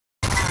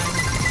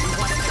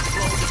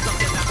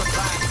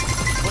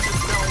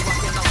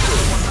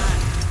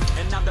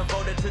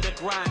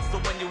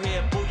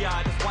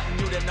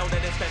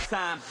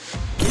time.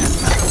 Yeah,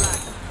 it's not a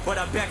lie, but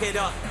I back it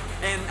up.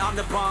 And I'm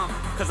the bomb,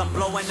 cause I'm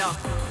blowing up.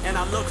 And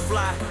I look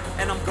fly,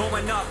 and I'm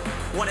going up.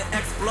 Wanna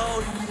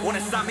explode,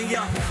 wanna sign me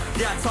up.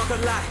 Yeah, I talk a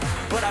lot,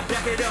 but I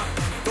back it up.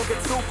 Don't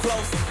get too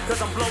close,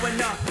 cause I'm blowing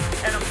up.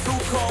 And I'm too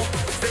cold,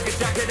 stick your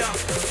jacket up.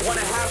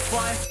 Wanna have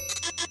fun?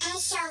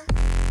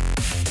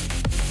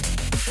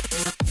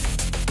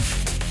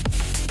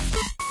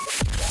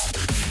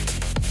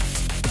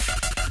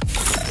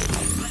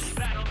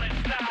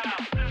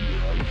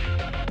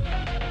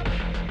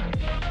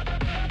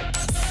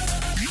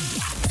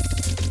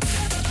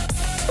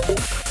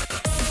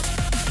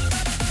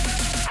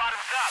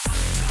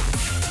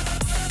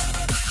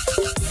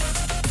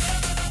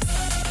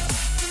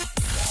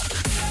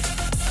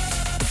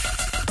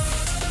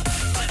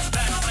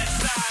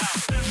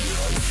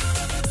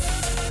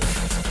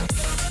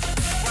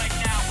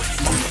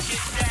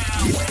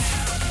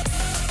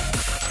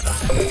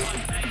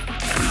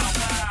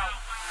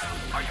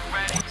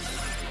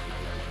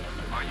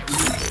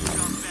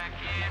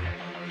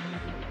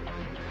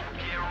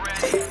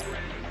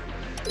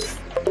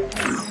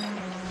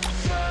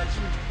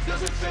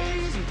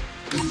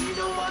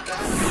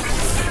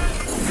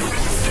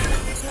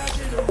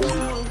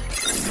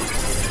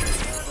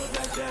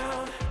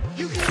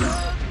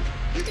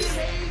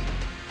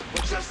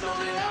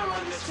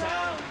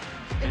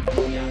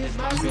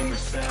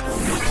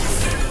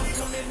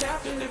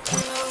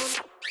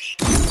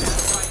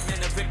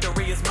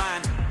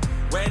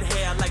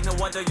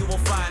 You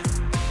will find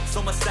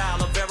so much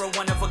style, a very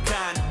one of a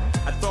kind.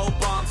 I throw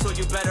bombs, so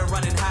you better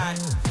run and hide.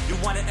 You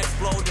wanna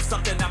explode, it's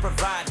something I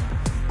provide.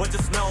 But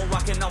just know I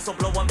can also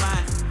blow a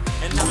mind.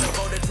 And I'm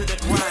devoted to the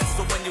grind.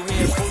 So when you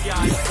hear booyah,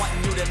 I just want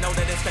you to know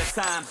that it's that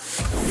time.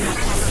 Yeah,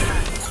 I'm the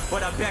line,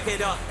 but I back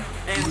it up.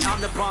 And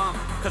I'm the bomb,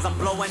 cause I'm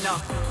blowing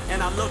up.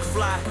 And I look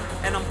fly,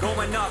 and I'm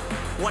going up.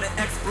 Wanna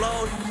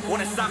explode,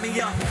 wanna sign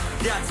me up.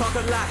 Yeah, I talk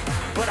a lot,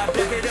 but I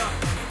back it up.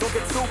 Don't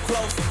get too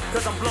close,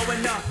 cause I'm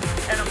blowing up.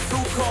 And I'm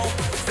too cold,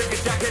 stick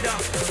your jacket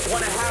up.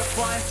 Wanna have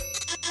fun?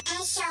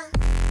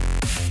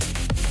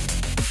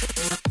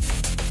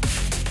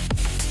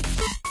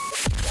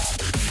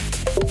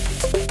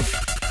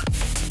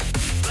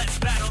 Let's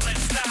battle,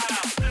 let's style.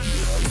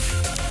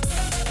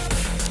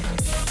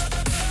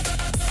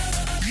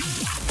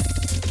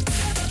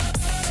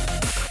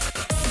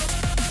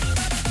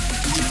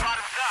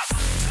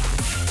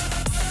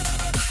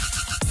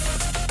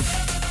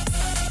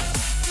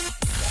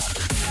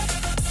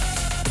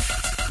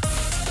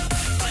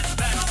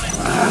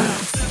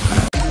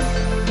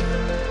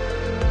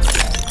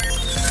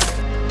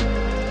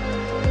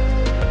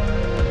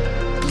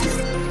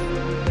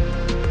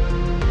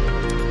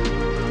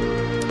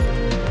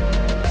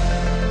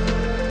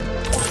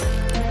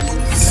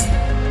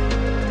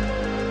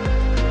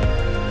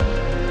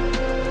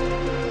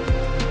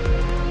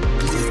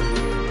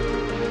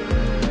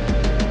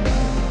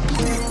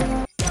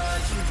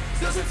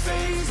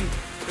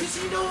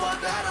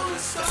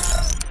 Bottoms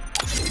up.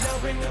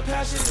 Bring the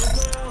passion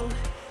around,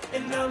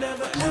 and I'll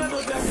never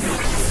ever back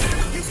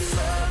down. You can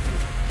love,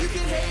 you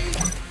can hate,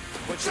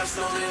 but just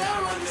know that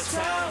I run this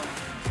town.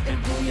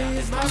 And booyah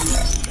is my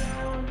first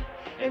down,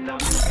 and I'm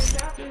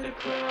moving after the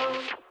crown.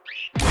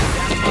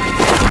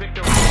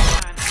 Victory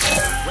line.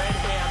 Red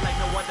hair like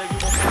no other you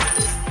will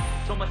find.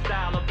 So much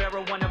style, a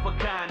very one of a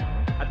kind.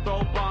 I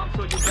throw bombs,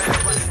 so you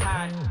better run and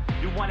hide.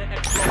 You wanna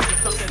explode,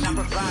 it's something I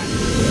provide.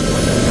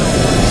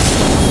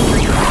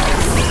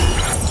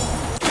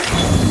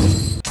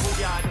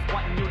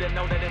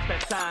 Know that it's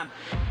that time.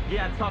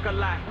 Yeah, I talk a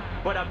lot,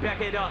 but I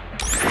back it up.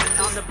 And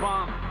I'm the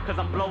bomb, cause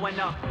I'm blowing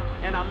up.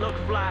 And I look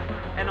fly,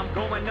 and I'm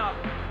going up.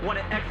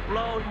 Wanna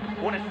explode,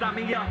 wanna sign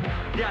me up.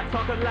 Yeah, I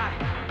talk a lot,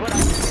 but I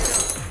back it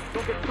up.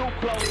 Don't get too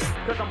close,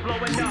 cause I'm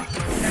blowing up.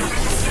 And I'm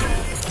too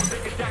cold,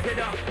 stick your jacket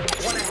up.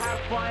 Wanna have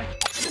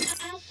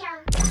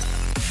fun?